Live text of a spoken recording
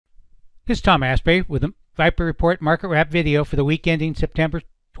This is Tom Aspray with the Viper Report Market Wrap video for the week ending September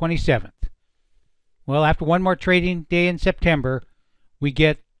 27th. Well, after one more trading day in September, we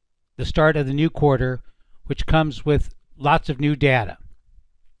get the start of the new quarter, which comes with lots of new data.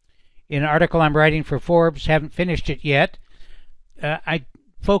 In an article I'm writing for Forbes, haven't finished it yet, I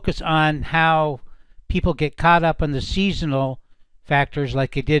focus on how people get caught up on the seasonal factors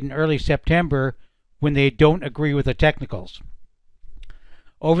like they did in early September when they don't agree with the technicals.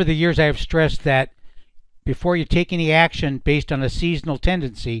 Over the years, I have stressed that before you take any action based on a seasonal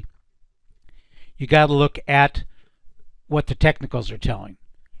tendency, you got to look at what the technicals are telling.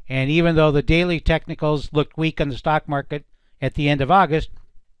 And even though the daily technicals looked weak on the stock market at the end of August,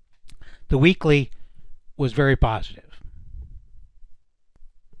 the weekly was very positive.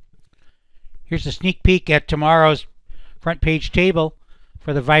 Here's a sneak peek at tomorrow's front page table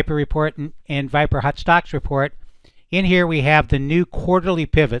for the Viper Report and Viper Hot Stocks Report. In here we have the new quarterly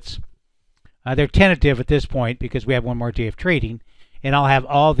pivots. They're tentative at this point because we have one more day of trading, and I'll have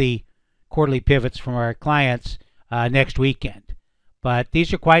all the quarterly pivots from our clients next weekend. But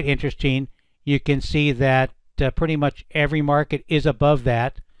these are quite interesting. You can see that pretty much every market is above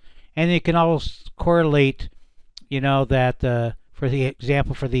that, and you can also correlate, that for the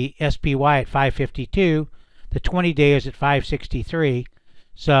example for the SPY at 552, the 20-day is at 563.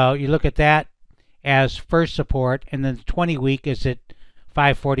 So you look at that as first support, and then the 20-week is at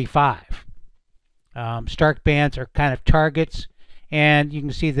 545. Stark bands are kind of targets, and you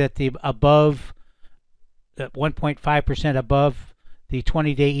can see that the above 1.5% above the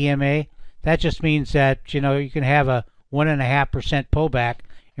 20-day EMA, that just means that you can have a 1.5% pullback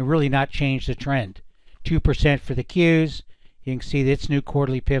and really not change the trend. 2% for the Qs. You can see that its new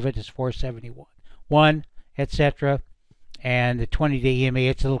quarterly pivot is 471, etc. And the 20-day EMA,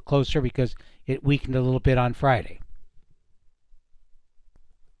 it's a little closer because it weakened a little bit on Friday.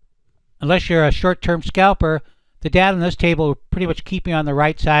 Unless you're a short-term scalper, the data in this table will pretty much keep you on the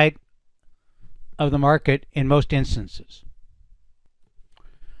right side of the market in most instances.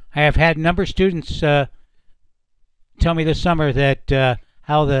 I have had a number of students tell me this summer that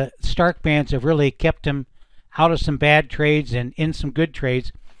how the Stark bands have really kept them out of some bad trades and in some good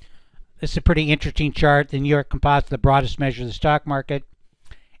trades. This is a pretty interesting chart. The New York Composite, the broadest measure of the stock market.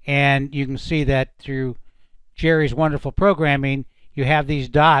 And you can see that through Jerry's wonderful programming, you have these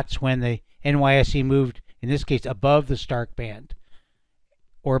dots when the NYSE moved, in this case, above the Stark band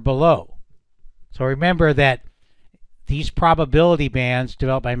or below. So remember that these probability bands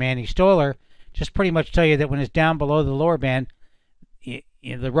developed by Manny Stoller just pretty much tell you that when it's down below the lower band,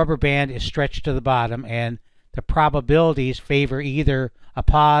 the rubber band is stretched to the bottom, and the probabilities favor either a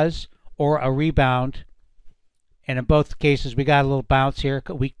pause or a rebound. And in both cases, we got a little bounce here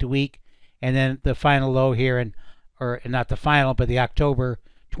week to week, and then the final low here, or not the final, but the October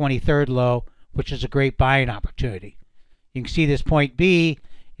 23rd low, which is a great buying opportunity. You can see this point B,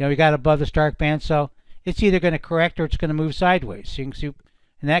 we got above the Stark band, so it's either going to correct or it's going to move sideways. So you can see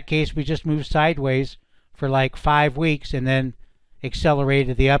in that case, we just moved sideways for like 5 weeks and then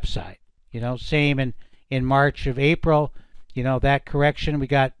accelerated the upside. Same in March of April, that correction we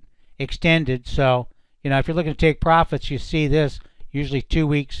got extended. So if you're looking to take profits, you see this usually 2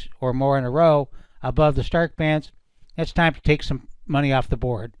 weeks or more in a row above the Stark bands. It's time to take some money off the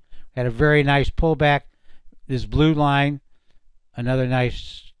board. Had a very nice pullback. This blue line, another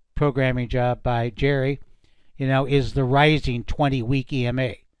nice programming job by Jerry, is the rising 20-week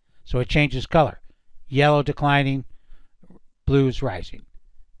EMA. So it changes color. Yellow declining, blue's rising.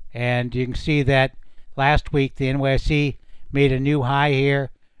 And you can see that last week the NYSE made a new high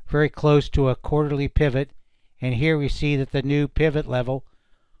here, very close to a quarterly pivot, and here we see that the new pivot level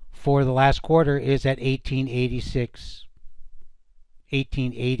for the last quarter is at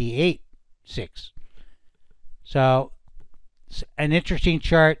 1888.6. So an interesting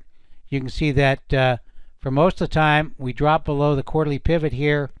chart. You can see that for most of the time we drop below the quarterly pivot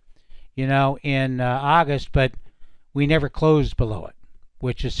here, in August, but we never closed below it,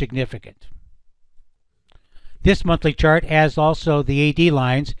 which is significant. This monthly chart has also the AD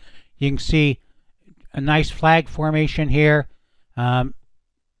lines. You can see a nice flag formation here.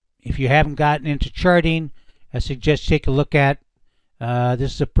 If you haven't gotten into charting, I suggest take a look at.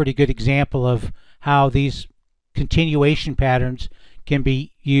 This is a pretty good example of how these continuation patterns can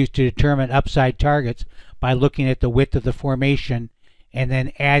be used to determine upside targets by looking at the width of the formation and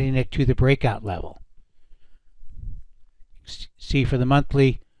then adding it to the breakout level. See, for the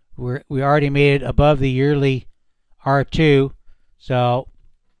monthly, we already made it above the yearly R2, so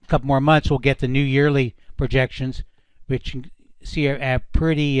a couple more months we'll get the new yearly projections, which you can see are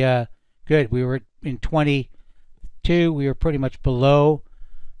pretty good. We were in 22, we were pretty much below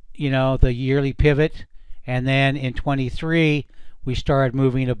the yearly pivot, and then in 23 we started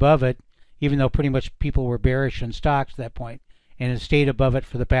moving above it, even though pretty much people were bearish in stocks at that point, and it stayed above it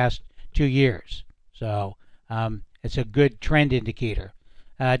for the past 2 years. So it's a good trend indicator.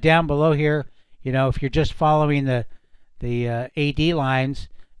 Down below here, if you're just following the AD lines,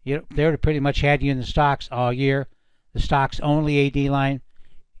 they would have pretty much had you in the stocks all year. The stocks only AD line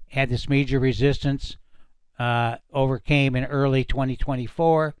had this major resistance, overcame in early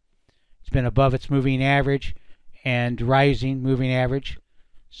 2024. It's been above its moving average and rising moving average.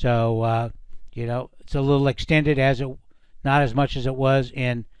 So it's a little extended, not as much as it was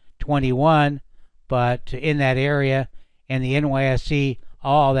in 21, but in that area. And the NYSE,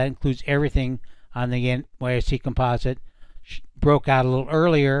 all that includes everything on the NYSE composite, broke out a little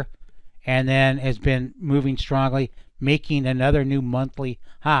earlier and then has been moving strongly, making another new monthly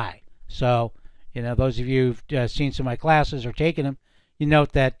high. So those of you who've seen some of my classes or taken them, you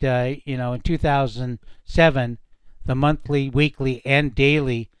note that in 2007 the monthly, weekly, and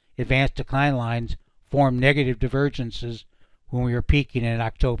daily advanced decline lines formed negative divergences when we were peaking in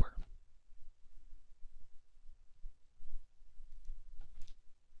October.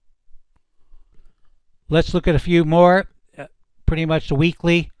 Let's look at a few more. Pretty much the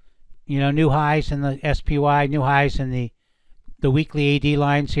weekly, new highs in the SPY, new highs in the weekly AD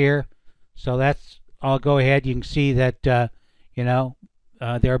lines here. So I'll go ahead. You can see that they're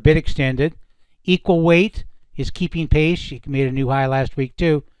a bit extended. Equal weight is keeping pace. It made a new high last week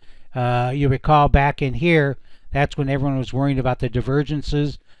too. You recall back in here, that's when everyone was worrying about the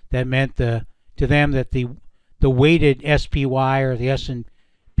divergences. That meant to them that the weighted SPY or the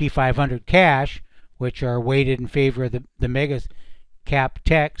S&P 500 cash, which are weighted in favor of the mega cap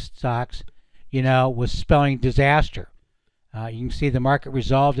tech stocks, was spelling disaster. You can see the market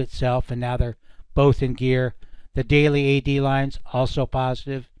resolved itself, and now they're both in gear. The daily AD lines also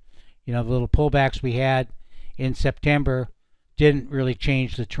positive. The little pullbacks we had in September didn't really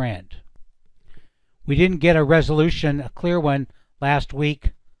change the trend. We didn't get a resolution, a clear one, last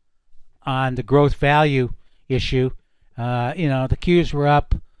week on the growth value issue. The Qs were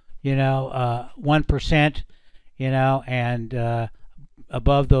up 1%, and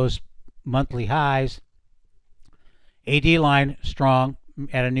above those monthly highs. AD line strong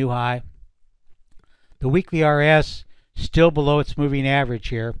at a new high. The weekly RS still below its moving average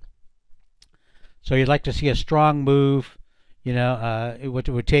here. So you'd like to see a strong move. What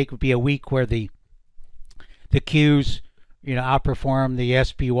it would take would be a week where the Qs, outperform the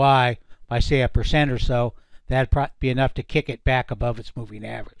SPY by say 1% or so. That'd be enough to kick it back above its moving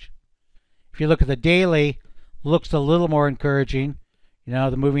average. If you look at the daily, looks a little more encouraging.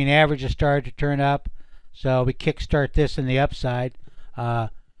 The moving average has started to turn up, so we kickstart this in the upside. Viper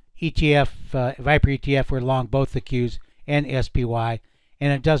ETF, we're long both the Qs and SPY,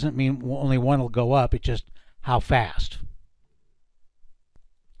 and it doesn't mean only one will go up, it's just how fast.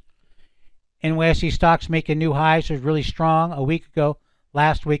 NYSE stocks making new highs was really strong a week ago.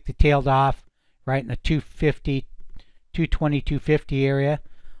 Last week they tailed off right in the 250, 220, 250 area,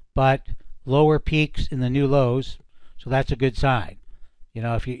 but lower peaks in the new lows, so that's a good sign.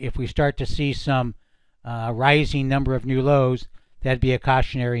 If we start to see some rising number of new lows, that'd be a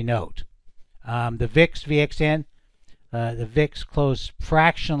cautionary note. The VIX VXN, the VIX closed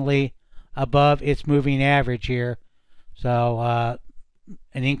fractionally above its moving average here, so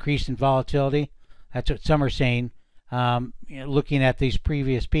an increase in volatility. That's what some are saying. Looking at these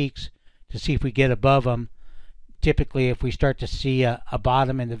previous peaks to see if we get above them. Typically, if we start to see a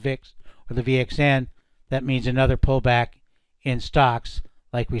bottom in the VIX or the VXN, that means another pullback in stocks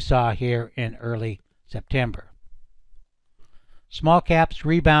like we saw here in early September. Small caps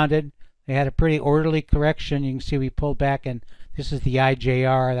rebounded. They had a pretty orderly correction. You can see we pulled back, and this is the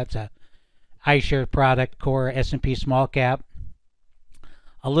IJR. That's a iShares product, core S&P small cap.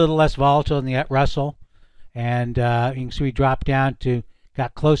 A little less volatile than the Russell, and you can see we dropped down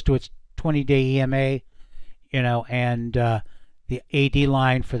got close to its 20-day EMA, and the AD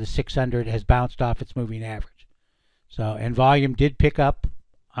line for the 600 has bounced off its moving average. So, and volume did pick up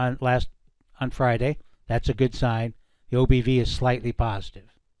on Friday. That's a good sign. The OBV is slightly positive.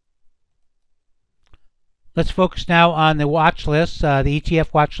 Let's focus now on the watch list, the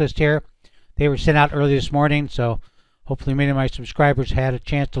ETF watch list here. They were sent out early this morning, so hopefully many of my subscribers had a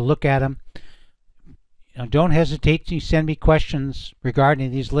chance to look at them. Don't hesitate to send me questions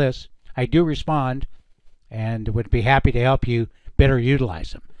regarding these lists. I do respond and would be happy to help you better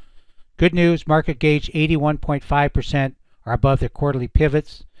utilize them. Good news, market gauge 81.5% are above their quarterly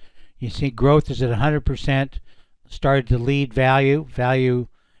pivots. You see growth is at 100%, started to lead value. Value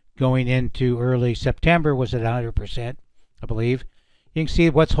going into early September was at 100%, I believe. You can see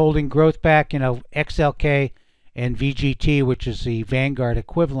what's holding growth back, XLK and VGT, which is the Vanguard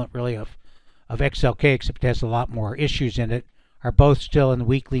equivalent really of XLK, except it has a lot more issues in it, are both still in the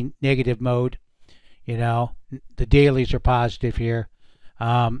weekly negative mode. The dailies are positive here.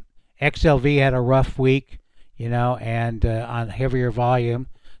 XLV had a rough week, and on heavier volume,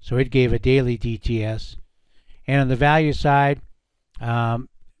 so it gave a daily DTS. And on the value side,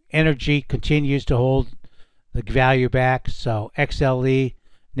 energy continues to hold the value back, so XLE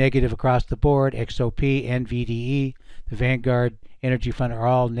negative across the board, XOP and VDE, the Vanguard Energy Fund, are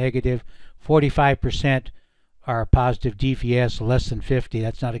all negative. 45% are positive DVS, less than 50.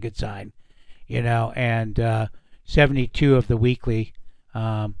 That's not a good sign, and 72 of the weekly,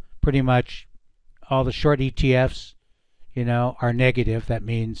 pretty much all the short ETFs, are negative. That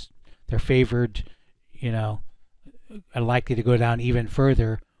means they're favored, are likely to go down even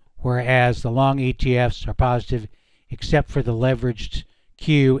further, whereas the long ETFs are positive, except for the leveraged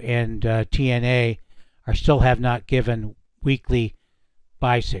Q and TNA still have not given weekly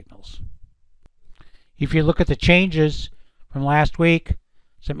buy signals. If you look at the changes from last week,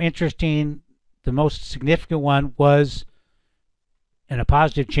 some interesting, the most significant one was, and a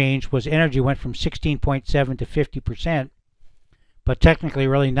positive change, was energy went from 16.7 to 50%, but technically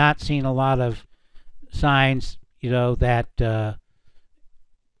really not seeing a lot of signs, that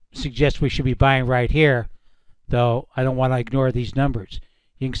suggest we should be buying right here, though I don't want to ignore these numbers.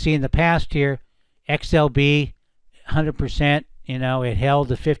 You can see in the past here, XLB, 100%, it held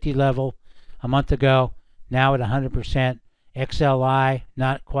the 50 level a month ago, now at 100%. XLI,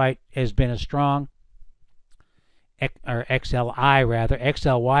 not quite has been as strong, or XLI rather.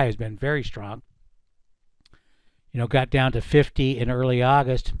 XLY has been very strong. Got down to 50 in early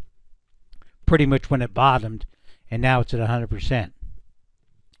August, pretty much when it bottomed, and now it's at 100%.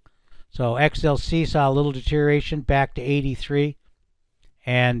 So XLC saw a little deterioration back to 83,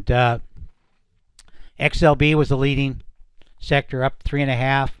 and XLB was the leading sector, up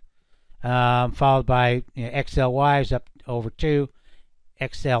 3.5, followed by XLY is up over 2,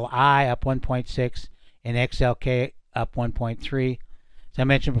 XLI up 1.6, and XLK up 1.3. As I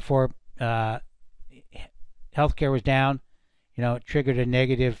mentioned before, healthcare was down. It triggered a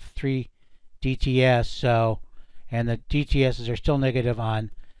negative 3 DTS. So, and the DTSs are still negative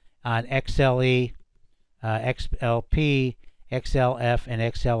on XLE, XLP, XLF, and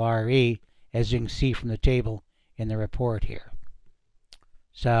XLRE, as you can see from the table in the report here.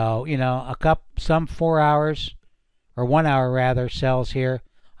 So, some 4 hours, or 1 hour rather, sells here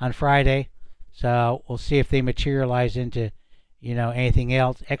on Friday. So we'll see if they materialize into, anything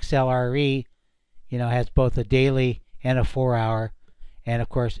else. XLRE, has both a daily and a 4 hour. And of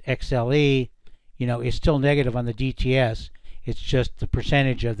course, XLE, is still negative on the DTS. It's just the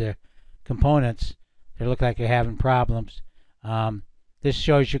percentage of the components that look like they're having problems. This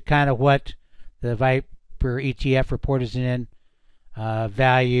shows you kind of what the Viper ETF report is in,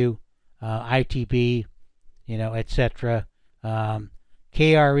 value, ITB, etc.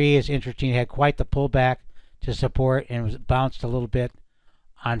 KRE is interesting. It had quite the pullback to support and was bounced a little bit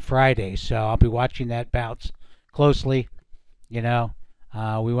on Friday. So I'll be watching that bounce closely. We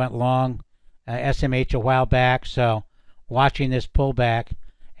went long SMH a while back, so watching this pullback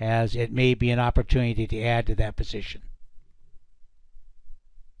as it may be an opportunity to add to that position.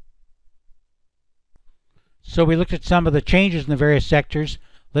 So we looked at some of the changes in the various sectors.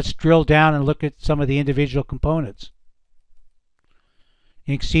 Let's drill down and look at some of the individual components.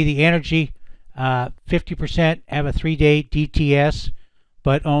 You can see the energy, 50% have a 3-day DTS,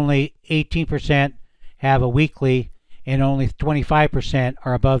 but only 18% have a weekly, and only 25%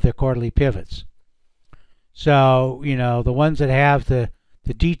 are above their quarterly pivots. So, the ones that have the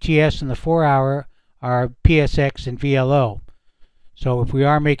DTS and the 4 hour are PSX and VLO. So if we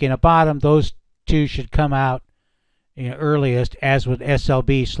are making a bottom, those two should come out earliest, as with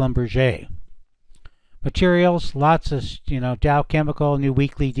SLB, Schlumberger. Materials, lots of, Dow Chemical, new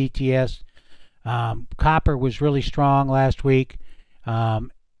weekly DTS. Copper was really strong last week.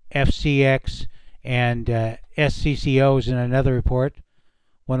 FCX and SCCOs in another report.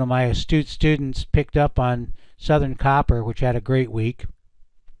 One of my astute students picked up on Southern Copper, which had a great week.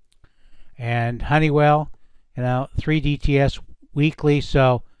 And Honeywell, 3 DTS weekly,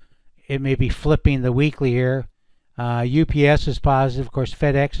 so it may be flipping the weekly here. UPS is positive. Of course,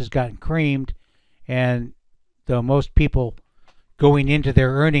 FedEx has gotten creamed, and though most people going into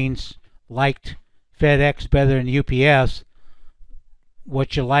their earnings liked FedEx better than UPS,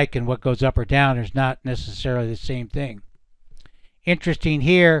 what you like and what goes up or down is not necessarily the same thing. Interesting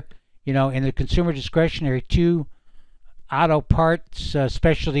here, in the consumer discretionary, 2 auto parts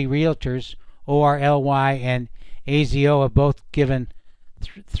specialty realtors, ORLY and AZO, have both given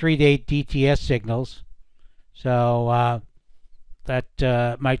 3-day DTS signals. So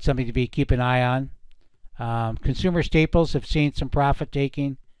that might something to be keep an eye on. Consumer staples have seen some profit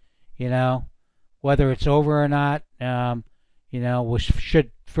taking. Whether it's over or not, which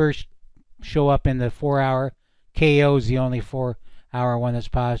should first show up in the 4-hour. KO is the only 4-hour one that's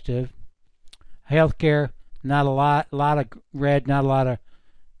positive. Healthcare, not a lot of red, not a lot of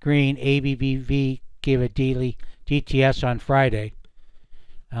green. ABBV gave a daily DTS on Friday.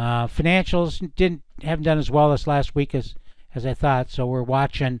 Financials haven't done as well this last week as I thought, so we're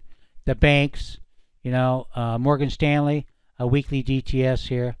watching the banks. Morgan Stanley, a weekly DTS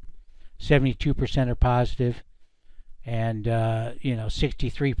here, 72% are positive, and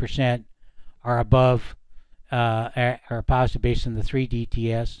 63% are above, are positive based on the 3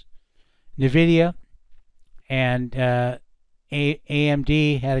 DTS. Nvidia and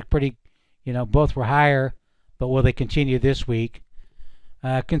AMD had a pretty, both were higher, but will they continue this week?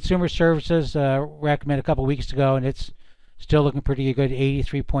 Consumer services recommended a couple weeks ago, and it's still looking pretty good,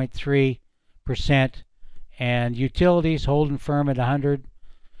 83.3%. And utilities holding firm at 100,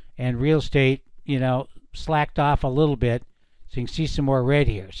 and real estate, slacked off a little bit, so you can see some more red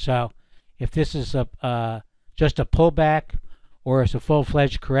here. So if this is just a pullback or it's a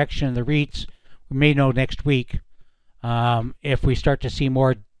full-fledged correction in the REITs, we may know next week. If we start to see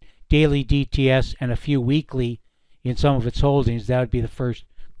more daily DTS and a few weekly in some of its holdings, that would be the first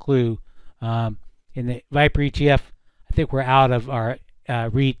clue. In the Viper ETF, I think we're out of our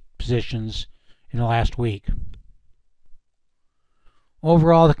REIT positions in the last week.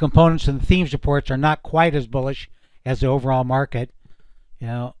 Overall, the components and the themes reports are not quite as bullish as the overall market.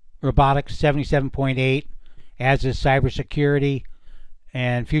 Robotics 77.8, as is cybersecurity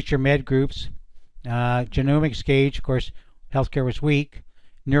and future med groups. Genomics gauge, of course, healthcare was weak.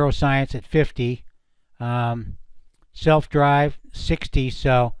 Neuroscience at 50. Self-drive 60.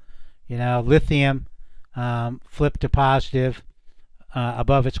 So, lithium flipped to positive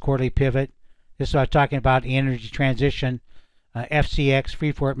above its quarterly pivot. This is what I was talking about, the energy transition. FCX,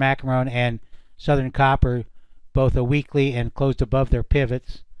 Freeport Macaron, and Southern Copper, both a weekly and closed above their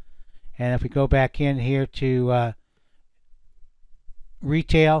pivots. And if we go back in here to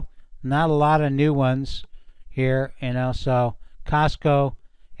retail, not a lot of new ones here, so Costco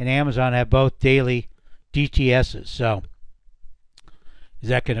and Amazon have both daily DTSs. So is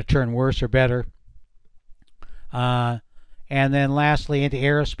that going to turn worse or better? And then lastly, into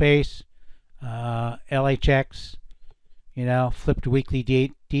aerospace, LHX, flipped weekly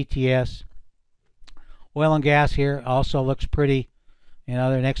DTS. Oil and gas here also looks pretty.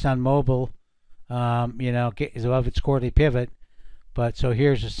 Their ExxonMobil, is above its quarterly pivot. But so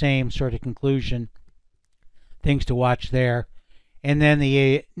here's the same sort of conclusion. Things to watch there. And then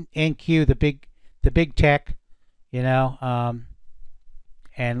the NQ, the big tech, and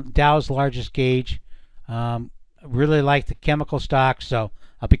Dow's largest gauge. Really like the chemical stocks, so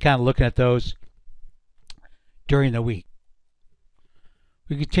I'll be kind of looking at those during the week.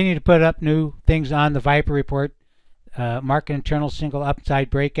 We continue to put up new things on the Viper report. Market internal single upside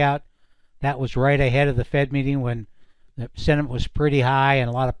breakout. That was right ahead of the Fed meeting when the sentiment was pretty high and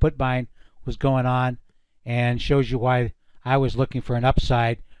a lot of put buying was going on, and shows you why I was looking for an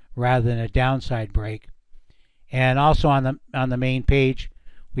upside rather than a downside break. And also on the main page,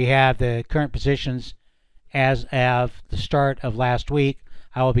 we have the current positions as of the start of last week.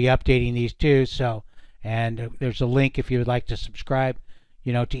 I will be updating these too. So, and there's a link if you would like to subscribe,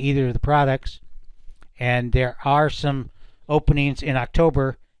 to either of the products. And there are some openings in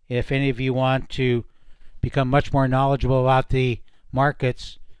October if any of you want to become much more knowledgeable about the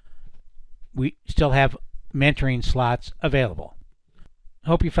markets. We still have mentoring slots available.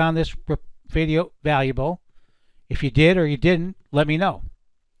 Hope you found this video valuable. If you did or you didn't, let me know.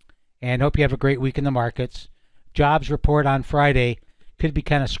 And hope you have a great week in the markets. Jobs report on Friday could be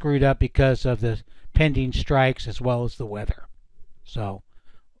kind of screwed up because of the pending strikes as well as the weather. So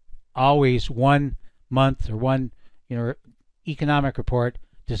always 1 month or one economic report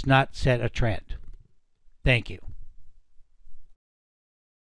does not set a trend. Thank you.